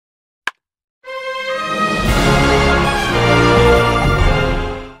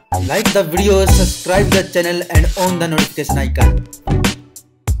Like the video, subscribe the channel and on the notification icon.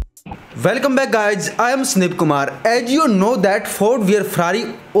 Welcome back guys, I am Sandeep Kumar. As you know that Ford v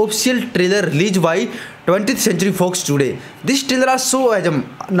Ferrari official trailer released by 20th Century Fox today. This trailer is so awesome.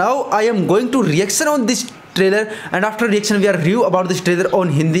 Now I am going to reaction on this trailer, and after reaction we are review about this trailer on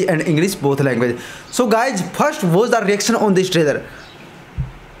Hindi and English both language. So guys, first was the reaction on this trailer.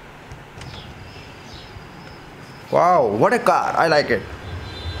 Wow, what a car, I like it.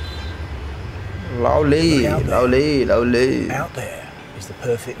 Lovely, lovely, lovely. Out there is the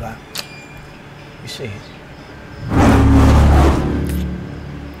perfect lap. You see it?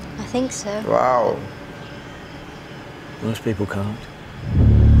 I think so. Wow. Most people can't.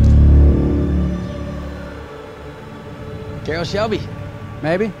 Carroll Shelby,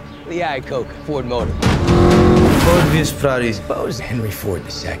 Maybe. Lehigh Coke, Ford Motor. Ford v Ferrari. Suppose Henry Ford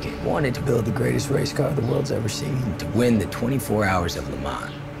II wanted to build the greatest race car the world's ever seen to win the 24 hours of Le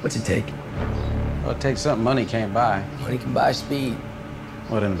Mans. What's it take? Well, it takes something money can't buy. Money can buy speed.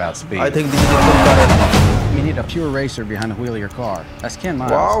 What in about speed? I think this is a good car. You need a pure racer behind the wheel of your car. That's Ken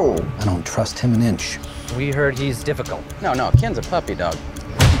Miles. Wow. I don't trust him an inch. We heard he's difficult. No, Ken's a puppy dog.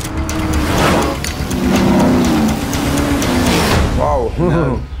 Wow.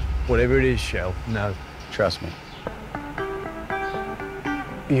 No. Whatever it is, Shell, no. Trust me.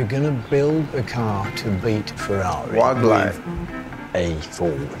 You're gonna build a car to beat Ferrari. What life? A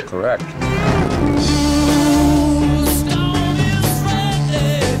Ford. Correct.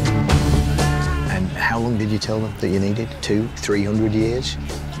 And how long did you tell them that you needed? 200-300 years?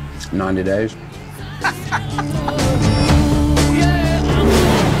 90 days.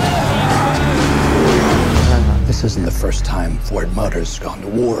 This isn't the first time Ford Motor's gone to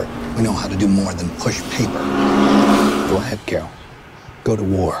war. We know how to do more than push paper. Go ahead, Carroll. Go to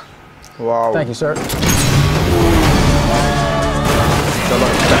war. Wow. Thank you, sir.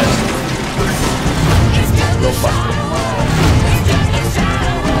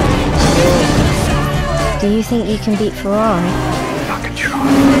 Do you think you can beat Ferrari? I can try.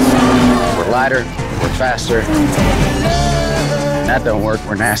 We're lighter, we're faster. When that don't work,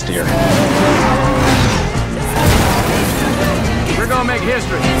 we're nastier. We're gonna make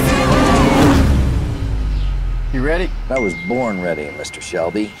history. You ready? I was born ready, Mr.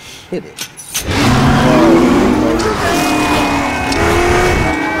 Shelby. Hit it.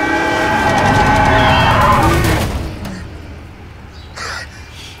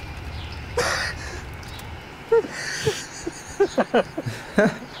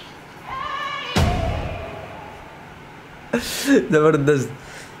 Zabardast.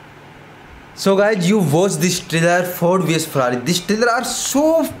 So guys, you watch this trailer Ford vs Ferrari. This trailer are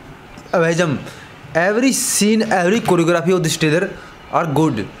so amazing. Every scene, every choreography of this trailer are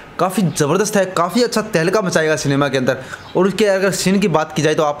good. काफ़ी ज़बरदस्त है, काफ़ी अच्छा तहलका मचाएगा cinema के अंदर. और उसके अगर सीन की बात की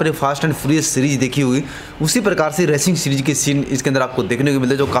जाए तो आपने फास्ट एंड फ्यूरियस सीरीज देखी होगी, उसी प्रकार से रेसिंग सीरीज के सीन इसके अंदर आपको देखने को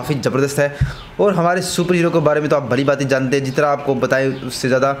मिलते हैं जो काफ़ी ज़बरदस्त है. और हमारे सुपर हीरो के बारे में तो आप भली बातें जानते हैं, जितना आपको बताए उससे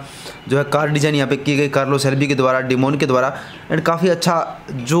ज़्यादा जो है कार डिज़ाइन यहाँ पे की गई कार्लो शेल्बी के द्वारा, डेमोन के द्वारा. एंड काफ़ी अच्छा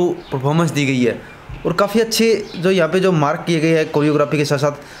जो परफॉर्मेंस दी गई है और काफ़ी अच्छे जो यहाँ पे जो मार्क किए गए हैं कोरियोग्राफी के साथ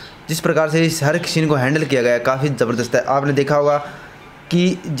साथ जिस प्रकार से इस हर एक सीन को हैंडल किया गया है काफ़ी ज़बरदस्त है. आपने देखा होगा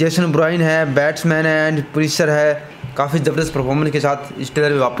कि जेसन ब्राइन है, बैट्समैन है एंड पुलिसर है, काफ़ी ज़बरदस्त परफॉर्मेंस के साथ इस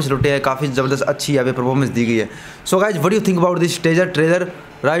ट्रेलर में वापस लौटे हैं. काफ़ी ज़बरदस्त अच्छी यहाँ पे परफॉर्मेंस दी गई है. So guys, what do you think about this trailer?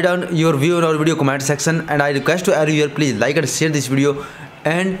 Write down your view in our video comment section and I request to every viewer please like and share this video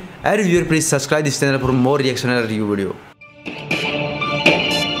and every viewer please subscribe this channel for more reaction and review video.